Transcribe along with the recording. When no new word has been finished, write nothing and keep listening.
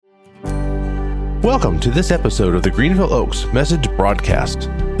Welcome to this episode of the Greenville Oaks Message Broadcast.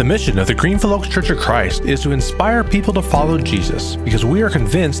 The mission of the Greenville Oaks Church of Christ is to inspire people to follow Jesus because we are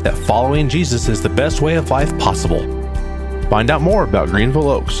convinced that following Jesus is the best way of life possible. Find out more about Greenville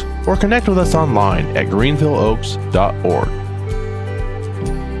Oaks or connect with us online at greenvilleoaks.org.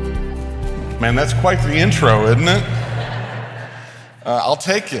 Man, that's quite the intro, isn't it? I'll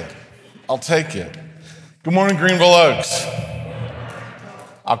take it. Good morning, Greenville Oaks.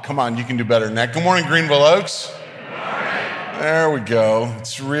 Oh, come on, you can do better than that. Good morning, Greenville Oaks. Good morning. There we go.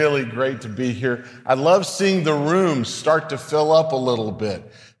 It's really great to be here. I love seeing the room start to fill up a little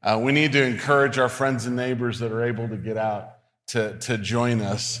bit. We need to encourage our friends and neighbors that are able to get out to join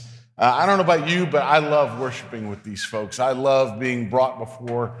us. I don't know about you, but I love worshiping with these folks. I love being brought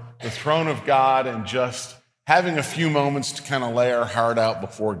before the throne of God and just having a few moments to kind of lay our heart out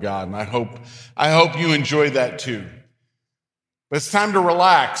before God. And I hope you enjoy that too. But it's time to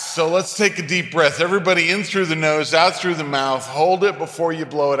relax, so let's take a deep breath. Everybody in through the nose, out through the mouth. Hold it before you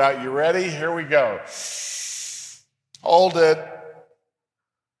blow it out. You ready? Here we go. Hold it.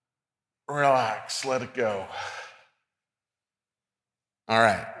 Relax. Let it go. All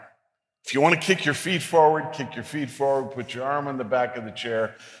right. If you want to kick your feet forward, put your arm on the back of the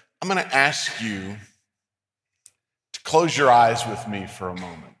chair. I'm going to ask you to close your eyes with me for a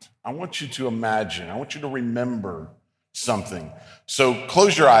moment. I want you to imagine, I want you to remember something. So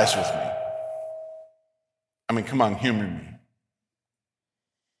close your eyes with me. Come on, humor me.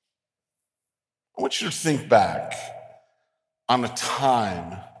 I want you to think back on a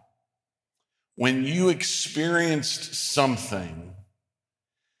time when you experienced something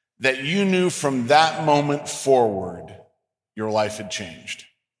that you knew from that moment forward, your life had changed.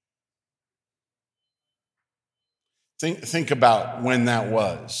 Think about when that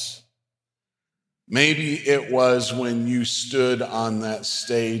was. Maybe it was when you stood on that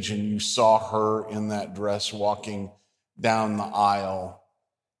stage and you saw her in that dress walking down the aisle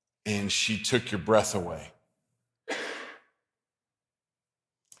and she took your breath away.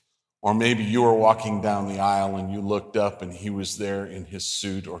 Or maybe you were walking down the aisle and you looked up and he was there in his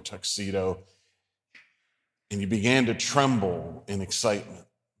suit or tuxedo and you began to tremble in excitement.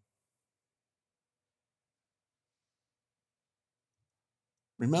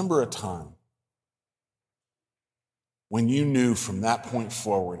 Remember a time when you knew from that point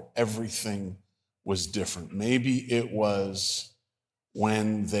forward, everything was different. Maybe it was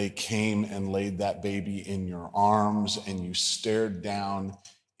when they came and laid that baby in your arms and you stared down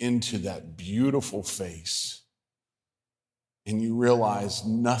into that beautiful face and you realized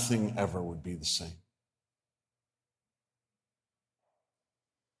nothing ever would be the same.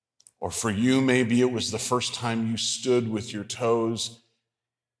 Or for you, maybe it was the first time you stood with your toes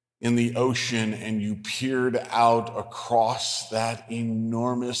in the ocean and you peered out across that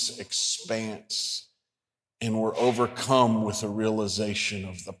enormous expanse and were overcome with a realization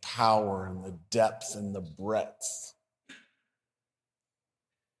of the power and the depth and the breadth.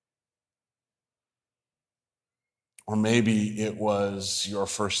 Or maybe it was your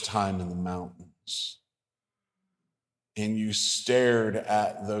first time in the mountains and you stared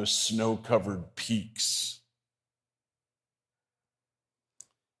at those snow-covered peaks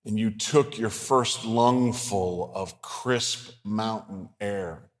and you took your first lungful of crisp mountain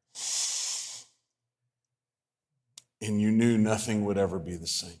air, and you knew nothing would ever be the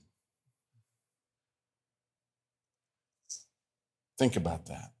same. Think about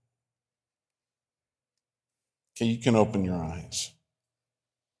that. Okay, you can open your eyes.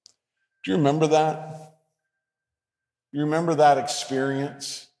 Do you remember that? Do you remember that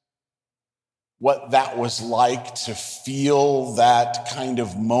experience? What that was like to feel that kind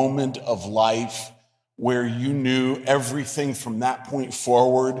of moment of life where you knew everything from that point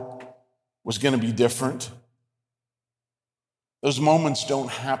forward was going to be different. Those moments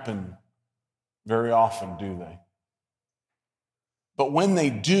don't happen very often, do they? But when they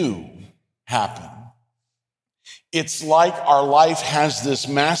do happen, it's like our life has this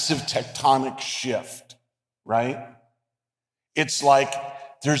massive tectonic shift, right? It's like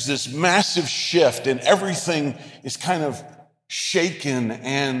there's this massive shift and everything is kind of shaken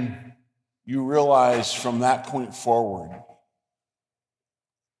and you realize from that point forward,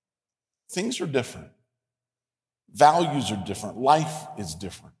 things are different. Values are different. Life is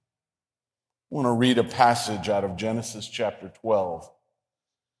different. I want to read a passage out of Genesis chapter 12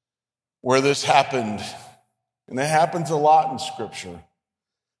 where this happened. And it happens a lot in Scripture.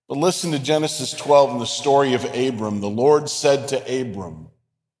 But listen to Genesis 12 and the story of Abram. The Lord said to Abram,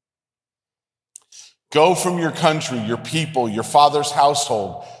 "Go from your country, your people, your father's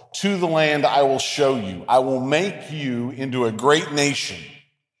household, to the land I will show you. I will make you into a great nation,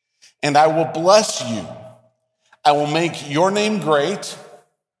 and I will bless you. I will make your name great,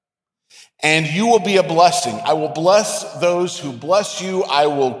 and you will be a blessing. I will bless those who bless you. I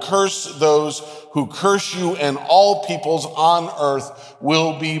will curse those who curse you, and all peoples on earth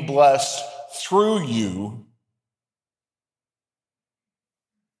will be blessed through you.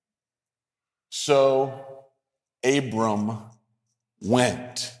 So Abram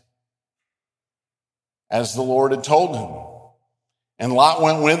went, as the Lord had told him, and Lot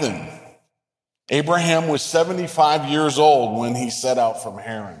went with him. Abraham was 75 years old when he set out from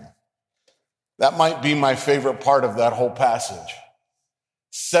Haran. That might be my favorite part of that whole passage.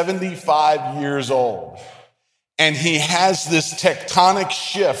 75 years old. And he has this tectonic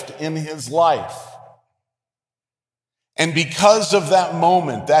shift in his life. And because of that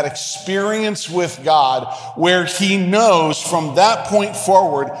moment, that experience with God, where he knows from that point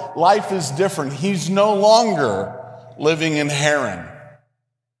forward, life is different. He's no longer living in Haran,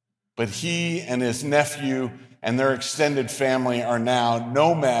 but he and his nephew and their extended family are now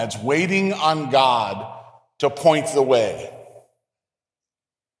nomads waiting on God to point the way.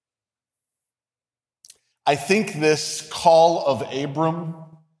 I think this call of Abram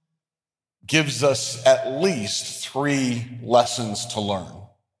gives us at least 3 lessons to learn.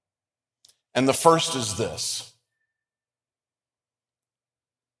 And the first is this.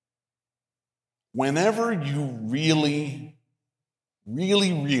 Whenever you really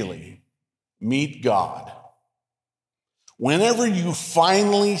meet God, whenever you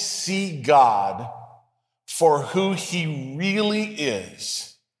finally see God for who he really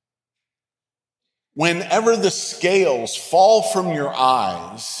is, whenever the scales fall from your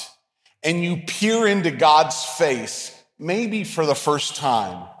eyes and you peer into God's face, maybe for the first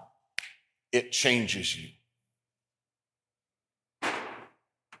time, it changes you.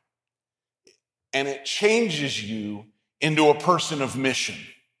 And it changes you into a person of mission.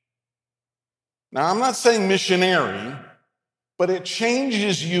 Now, I'm not saying missionary, but it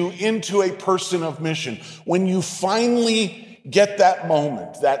changes you into a person of mission. When you finally get that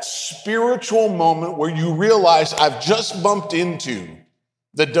moment, that spiritual moment where you realize I've just bumped into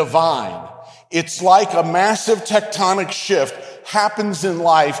the divine. It's like a massive tectonic shift happens in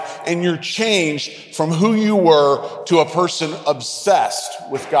life, and you're changed from who you were to a person obsessed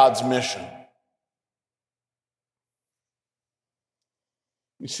with God's mission.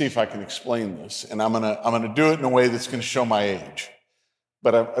 Let me see if I can explain this, and I'm gonna do it in a way that's gonna show my age.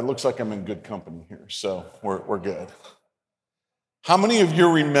 But it looks like I'm in good company here, so we're good. How many of you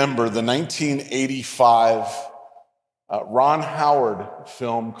remember the 1985 Ron Howard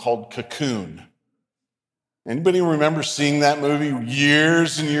film called Cocoon? Anybody remember seeing that movie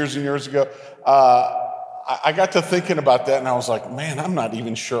years and years and years ago? I got to thinking about that, and I was like, man, I'm not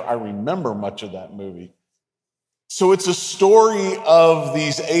even sure I remember much of that movie. So it's a story of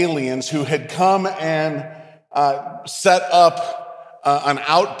these aliens who had come and set up an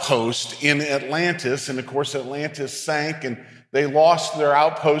outpost in Atlantis. And of course, Atlantis sank and they lost their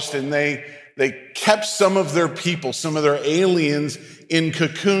outpost, and they kept some of their people, some of their aliens, in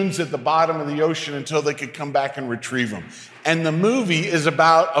cocoons at the bottom of the ocean until they could come back and retrieve them. And the movie is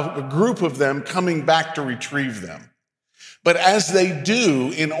about a group of them coming back to retrieve them. But as they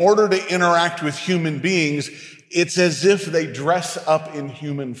do, in order to interact with human beings, it's as if they dress up in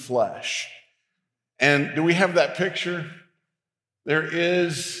human flesh. And do we have that picture? There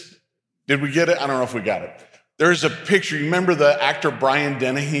is, did we get it? I don't know if we got it. There's a picture. You remember the actor Brian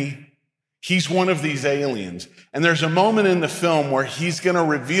Dennehy? He's one of these aliens. And there's a moment in the film where he's going to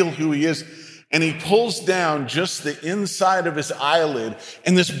reveal who he is. And he pulls down just the inside of his eyelid,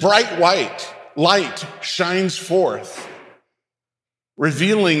 and this bright white light shines forth,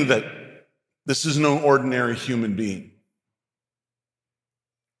 revealing that this is no ordinary human being.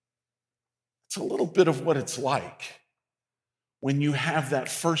 It's a little bit of what it's like when you have that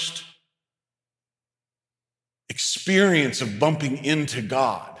first experience of bumping into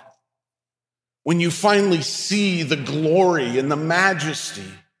God. When you finally see the glory and the majesty.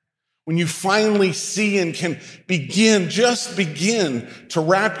 When you finally see and can begin to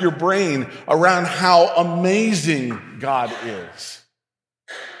wrap your brain around how amazing God is.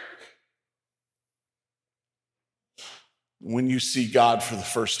 When you see God for the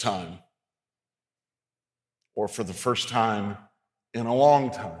first time, or for the first time in a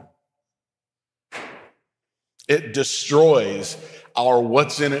long time, it destroys our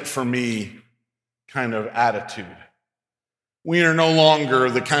what's in it for me kind of attitude. We are no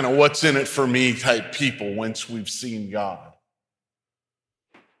longer the kind of what's in it for me type people once we've seen God.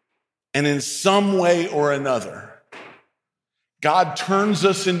 And in some way or another, God turns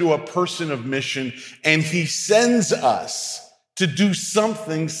us into a person of mission, and he sends us to do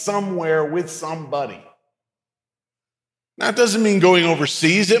something somewhere with somebody. Now, it doesn't mean going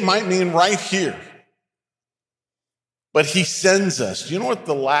overseas. It might mean right here. But he sends us. Do you know what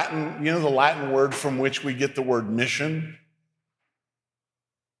the Latin word from which we get the word mission?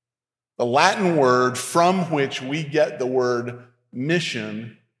 The Latin word from which we get the word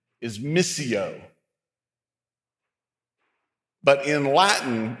mission is missio. But in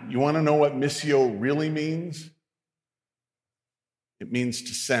Latin, you want to know what missio really means? It means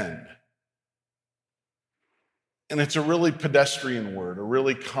to send. And it's a really pedestrian word, a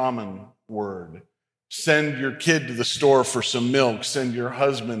really common word. Send your kid to the store for some milk. Send your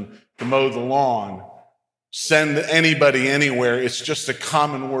husband to mow the lawn. Send anybody anywhere. It's just a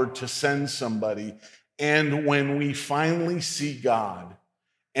common word to send somebody. And when we finally see God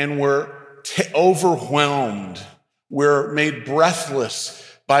and we're overwhelmed, we're made breathless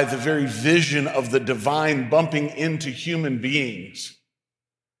by the very vision of the divine bumping into human beings.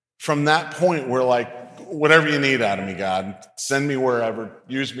 From that point, we're like, whatever you need out of me, God, send me wherever,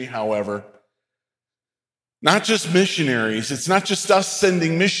 use me however. Not just missionaries. It's not just us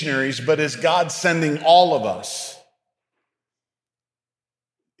sending missionaries, but is God sending all of us?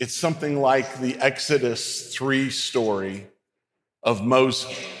 It's something like the Exodus 3 story of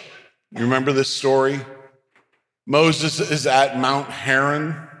Moses. You remember this story? Moses is at Mount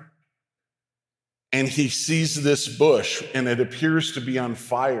Haran, and he sees this bush, and it appears to be on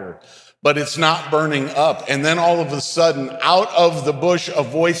fire, but it's not burning up. And then all of a sudden, out of the bush, a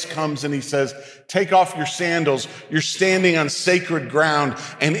voice comes and he says, take off your sandals. You're standing on sacred ground.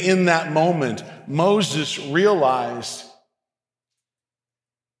 And in that moment, Moses realized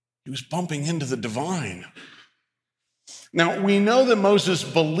he was bumping into the divine. Now, we know that Moses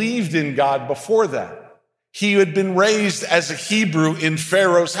believed in God before that. He had been raised as a Hebrew in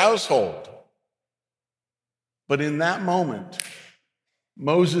Pharaoh's household. But in that moment,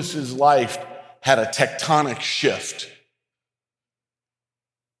 Moses' life had a tectonic shift.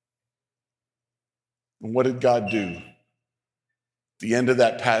 And what did God do? At the end of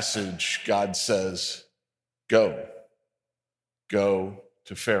that passage, God says, go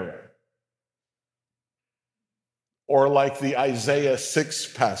to Pharaoh. Or like the Isaiah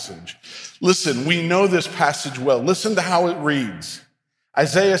 6 passage. Listen, we know this passage well. Listen to how it reads.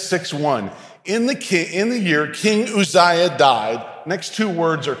 Isaiah 6:1. In the year King Uzziah died, next two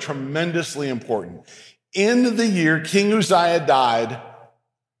words are tremendously important. In the year King Uzziah died,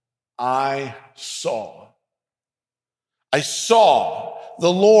 I saw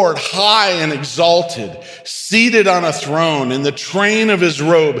the Lord high and exalted, seated on a throne, and the train of his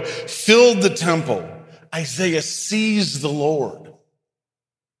robe filled the temple. Isaiah sees the Lord.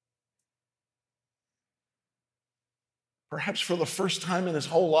 Perhaps for the first time in his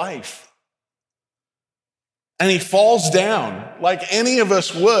whole life. And he falls down like any of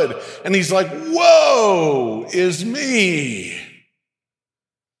us would. And he's like, woe is me.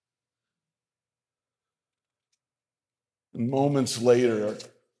 And moments later,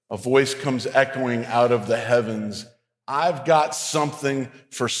 a voice comes echoing out of the heavens. I've got something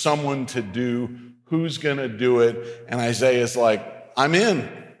for someone to do. Who's going to do it? And Isaiah's like, I'm in.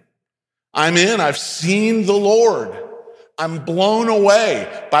 I've seen the Lord. I'm blown away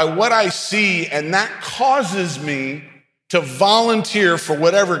by what I see, and that causes me to volunteer for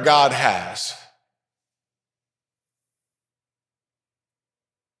whatever God has.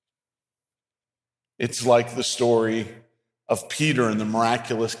 It's like the story of Peter and the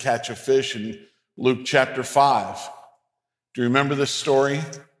miraculous catch of fish in Luke chapter 5. Do you remember this story?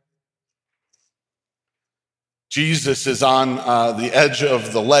 Jesus is on the edge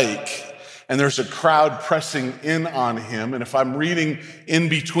of the lake, and there's a crowd pressing in on him. And if I'm reading in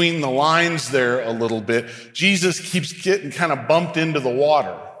between the lines there a little bit, Jesus keeps getting kind of bumped into the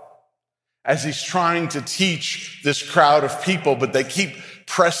water as he's trying to teach this crowd of people, but they keep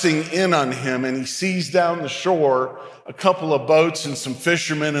pressing in on him. And he sees down the shore a couple of boats and some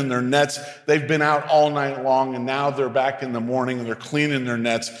fishermen and their nets. They've been out all night long, and now they're back in the morning and they're cleaning their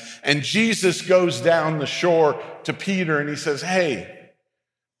nets. And Jesus goes down the shore to Peter and he says, hey,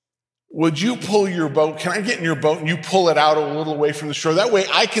 would you pull your boat? Can I get in your boat and you pull it out a little away from the shore? That way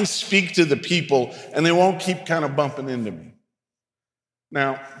I can speak to the people and they won't keep kind of bumping into me.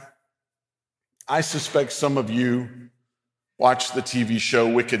 Now, I suspect some of you watch the TV show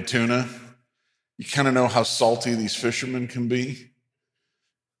Wicked Tuna. You kind of know how salty these fishermen can be.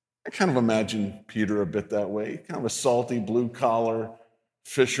 I kind of imagine Peter a bit that way, kind of a salty blue-collar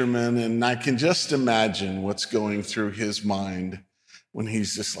fisherman, and I can just imagine what's going through his mind when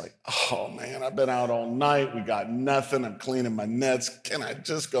he's just like, oh man, I've been out all night, we got nothing, I'm cleaning my nets, can I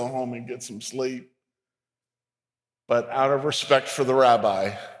just go home and get some sleep? But out of respect for the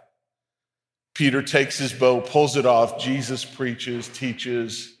rabbi, Peter takes his boat, pulls it off. Jesus preaches,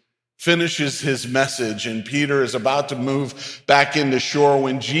 teaches, finishes his message, and Peter is about to move back into shore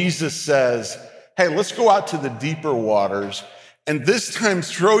when Jesus says, hey, let's go out to the deeper waters, and this time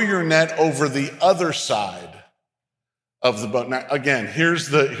throw your net over the other side of the boat. Now, again, here's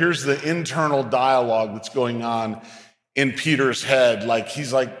the internal dialogue that's going on in Peter's head. Like,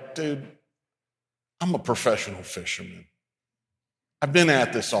 he's like, dude, I'm a professional fisherman. I've been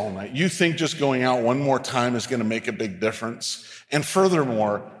at this all night. You think just going out one more time is going to make a big difference? And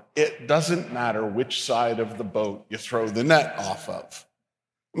furthermore, it doesn't matter which side of the boat you throw the net off of.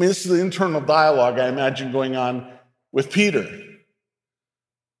 I mean, this is the internal dialogue I imagine going on with Peter.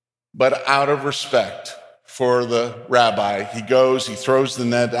 But out of respect for the rabbi, he goes, he throws the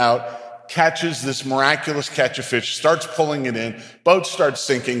net out, catches this miraculous catch of fish, starts pulling it in, boat starts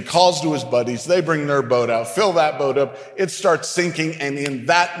sinking, calls to his buddies, they bring their boat out, fill that boat up, it starts sinking, and in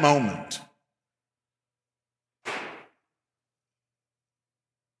that moment,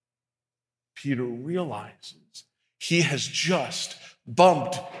 Peter realizes he has just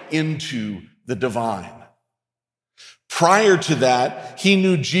bumped into the divine. Prior to that, he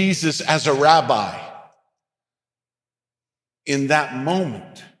knew Jesus as a rabbi. In that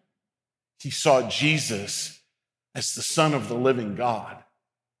moment, he saw Jesus as the Son of the living God.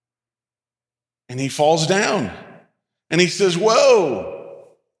 And he falls down and he says, whoa,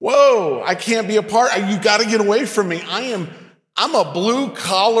 I can't be a part. You got to get away from me. I'm a blue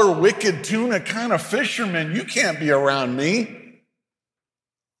collar, wicked tuna kind of fisherman. You can't be around me.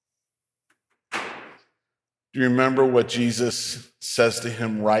 Do you remember what Jesus says to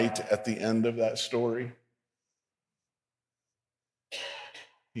him right at the end of that story?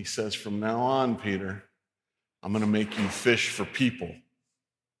 He says, from now on, Peter, I'm going to make you fish for people.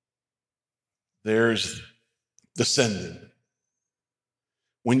 There's the sending.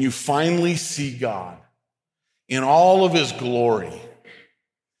 When you finally see God in all of his glory,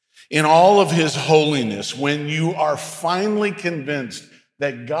 in all of his holiness, when you are finally convinced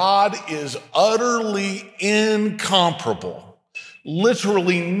that God is utterly incomparable,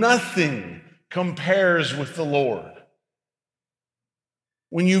 literally nothing compares with the Lord.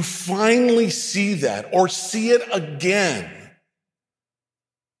 When you finally see that or see it again,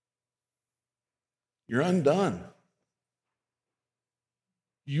 you're undone.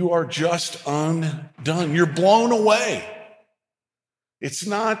 You are just undone. You're blown away. It's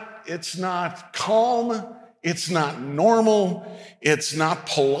not calm. It's not normal. It's not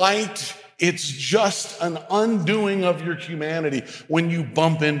polite. It's just an undoing of your humanity when you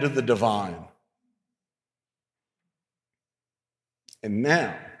bump into the divine. And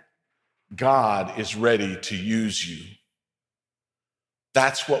now, God is ready to use you.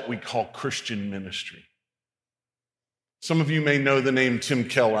 That's what we call Christian ministry. Some of you may know the name Tim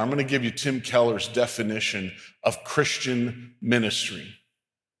Keller. I'm going to give you Tim Keller's definition of Christian ministry.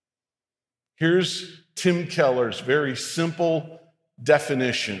 Here's Tim Keller's very simple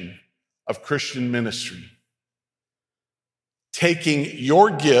definition of Christian ministry. Taking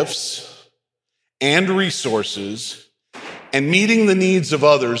your gifts and resources and meeting the needs of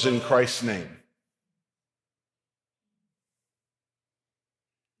others in Christ's name.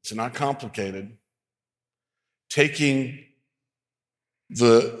 It's not complicated. Taking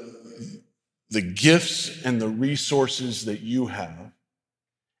the gifts and the resources that you have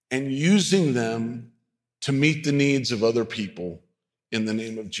and using them to meet the needs of other people in the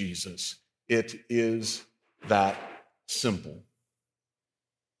name of Jesus. It is that simple.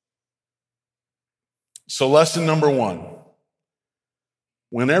 So lesson number 1,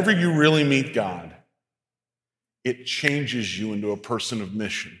 whenever you really meet God, it changes you into a person of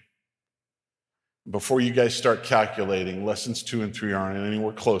mission. Before you guys start calculating, lessons 2 and 3 aren't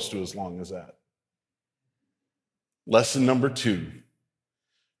anywhere close to as long as that. Lesson number 2,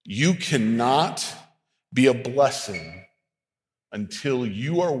 you cannot be a blessing until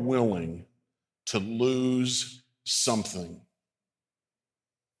you are willing to lose something.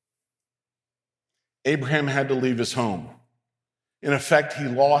 Abraham had to leave his home. In effect, he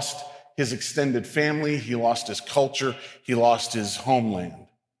lost his extended family, he lost his culture, he lost his homeland.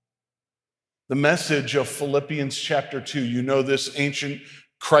 The message of Philippians chapter 2, you know this ancient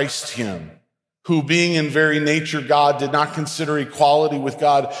Christ hymn, who being in very nature God did not consider equality with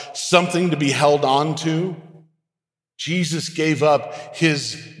God something to be held on to. Jesus gave up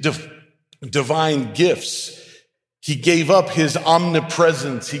his divine gifts. He gave up his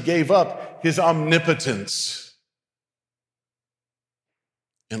omnipresence. He gave up his omnipotence.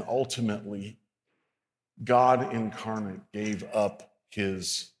 And ultimately, God incarnate gave up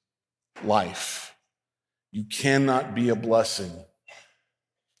his life You cannot be a blessing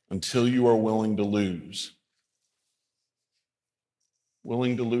until you are willing to lose.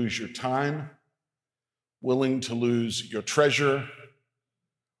 Willing to lose your time, willing to lose your treasure,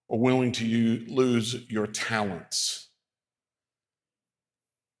 or willing to lose your talents.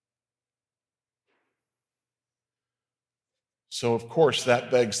 So, of course, that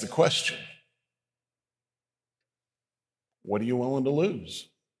begs the question, what are you willing to lose?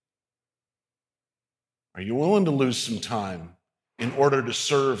 Are you willing to lose some time in order to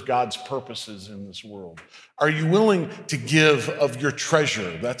serve God's purposes in this world? Are you willing to give of your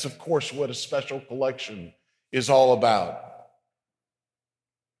treasure? That's, of course, what a special collection is all about.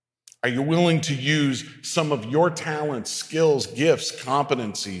 Are you willing to use some of your talents, skills, gifts,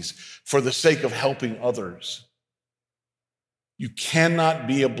 competencies for the sake of helping others? You cannot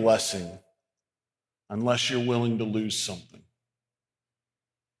be a blessing unless you're willing to lose something.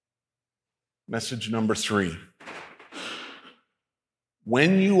 Message number 3.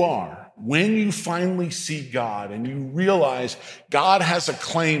 When you finally see God and you realize God has a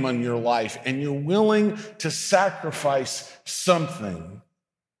claim on your life and you're willing to sacrifice something,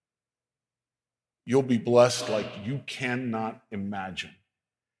 you'll be blessed like you cannot imagine.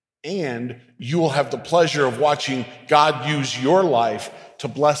 And you will have the pleasure of watching God use your life to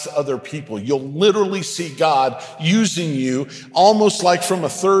bless other people. You'll literally see God using you almost like from a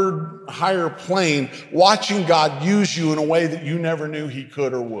third higher plane, watching God use you in a way that you never knew he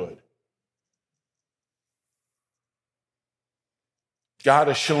could or would. God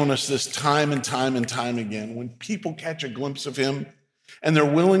has shown us this time and time and time again. When people catch a glimpse of him, and they're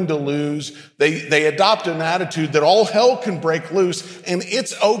willing to lose, they adopt an attitude that all hell can break loose, and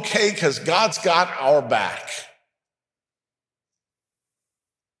it's okay because God's got our back.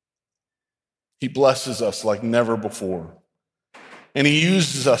 He blesses us like never before. And he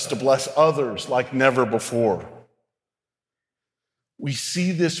uses us to bless others like never before. We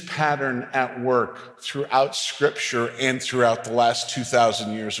see this pattern at work throughout Scripture and throughout the last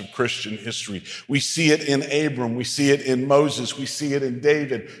 2,000 years of Christian history. We see it in Abram. We see it in Moses. We see it in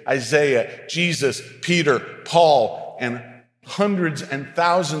David, Isaiah, Jesus, Peter, Paul, and hundreds and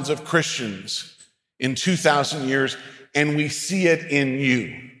thousands of Christians in 2,000 years. And we see it in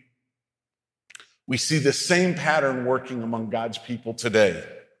you. We see the same pattern working among God's people today.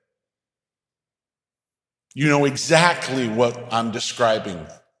 You know exactly what I'm describing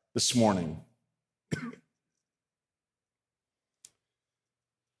this morning.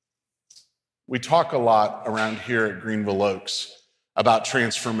 We talk a lot around here at Greenville Oaks about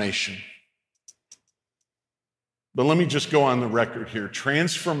transformation. But let me just go on the record here.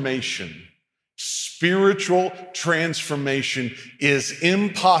 Transformation, spiritual transformation is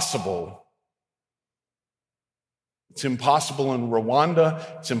impossible. It's impossible in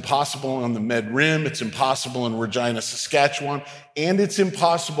Rwanda, it's impossible on the Med Rim, it's impossible in Regina, Saskatchewan, and it's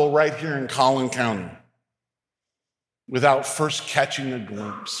impossible right here in Collin County without first catching a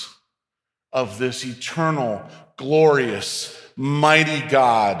glimpse of this eternal, glorious, mighty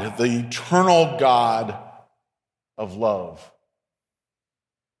God, the eternal God of love.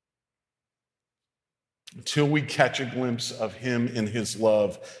 Until we catch a glimpse of him in his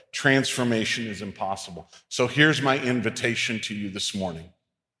love, transformation is impossible. So here's my invitation to you this morning.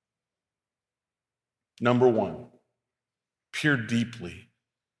 Number 1, peer deeply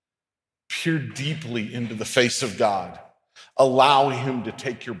into the face of God. Allow him to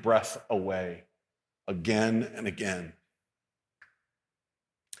take your breath away again and again.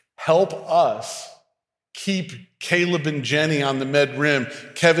 Help us keep Caleb and Jenny on the Med Rim,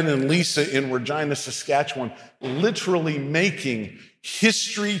 Kevin and Lisa in Regina, Saskatchewan, literally making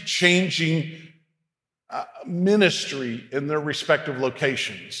history-changing ministry in their respective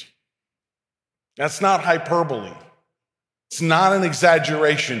locations. That's not hyperbole. It's not an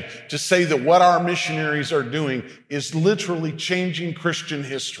exaggeration to say that what our missionaries are doing is literally changing Christian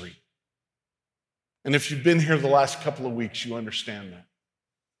history. And if you've been here the last couple of weeks, you understand that.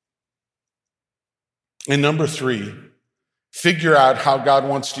 And number 3, figure out how God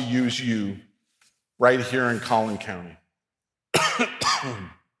wants to use you right here in Collin County.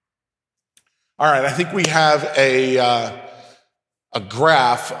 All right, I think we have a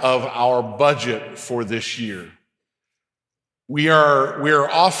graph of our budget for this year. We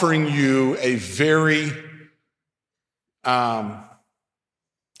are offering you a very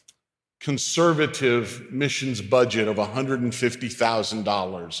conservative missions budget of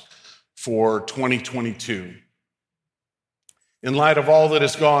 $150,000 for 2022. In light of all that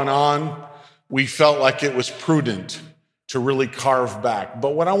has gone on, we felt like it was prudent to really carve back.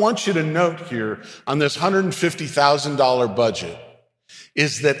 But what I want you to note here on this $150,000 budget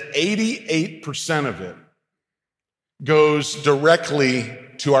is that 88% of it goes directly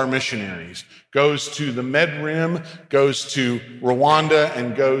to our missionaries, goes to the Med-Rim, goes to Rwanda,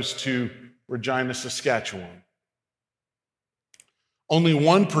 and goes to Regina, Saskatchewan. Only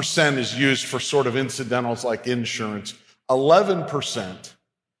 1% is used for sort of incidentals like insurance. 11%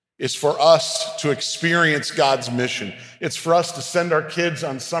 is for us to experience God's mission. It's for us to send our kids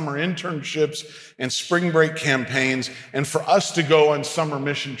on summer internships and spring break campaigns, and for us to go on summer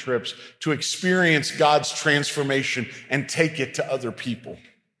mission trips to experience God's transformation and take it to other people.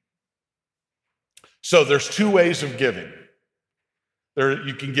 So there's two ways of giving.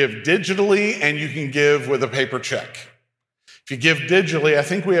 You can give digitally and you can give with a paper check. If you give digitally, I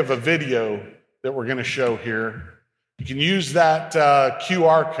think we have a video that we're going to show here. You can use that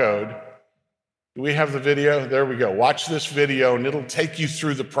QR code. Do we have the video? There we go. Watch this video and it'll take you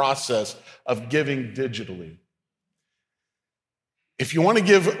through the process of giving digitally. If you want to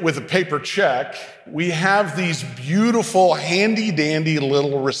give with a paper check, we have these beautiful handy-dandy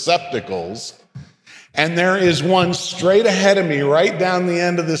little receptacles. And there is one straight ahead of me, right down the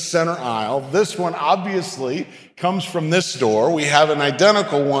end of this center aisle. This one obviously comes from this door. We have an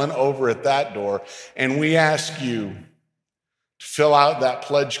identical one over at that door. And we ask you to fill out that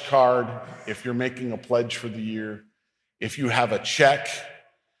pledge card if you're making a pledge for the year. If you have a check,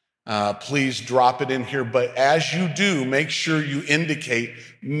 please drop it in here. But as you do, make sure you indicate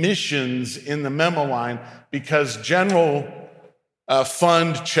missions in the memo line, because general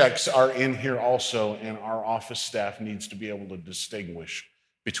fund checks are in here also, and our office staff needs to be able to distinguish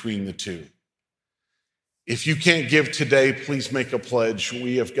between the two. If you can't give today, please make a pledge.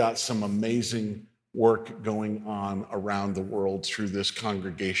 We have got some amazing work going on around the world through this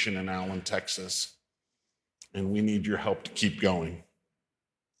congregation in Allen, Texas, and we need your help to keep going.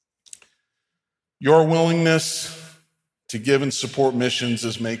 Your willingness to give and support missions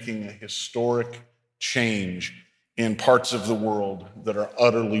is making a historic change in parts of the world that are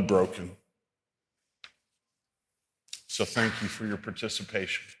utterly broken. So thank you for your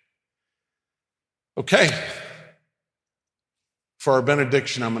participation. Okay. For our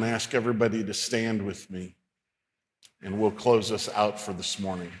benediction, I'm going to ask everybody to stand with me, and we'll close us out for this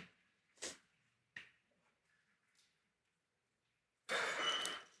morning.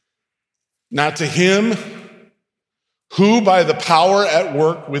 Now to him who by the power at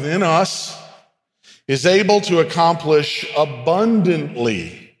work within us is able to accomplish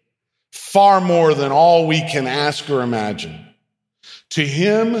abundantly far more than all we can ask or imagine. To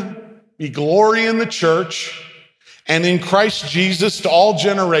him be glory in the church and in Christ Jesus to all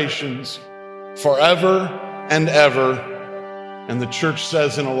generations, forever and ever. And the church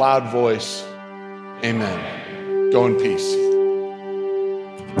says in a loud voice, amen. Go in peace.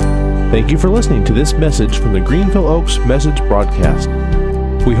 Thank you for listening to this message from the Greenville Oaks Message Broadcast.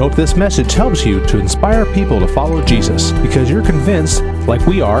 We hope this message helps you to inspire people to follow Jesus, because you're convinced, like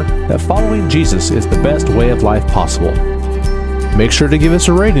we are, that following Jesus is the best way of life possible. Make sure to give us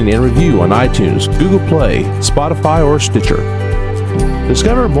a rating and review on iTunes, Google Play, Spotify, or Stitcher.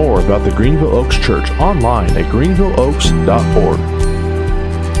 Discover more about the Greenville Oaks Church online at greenvilleoaks.org.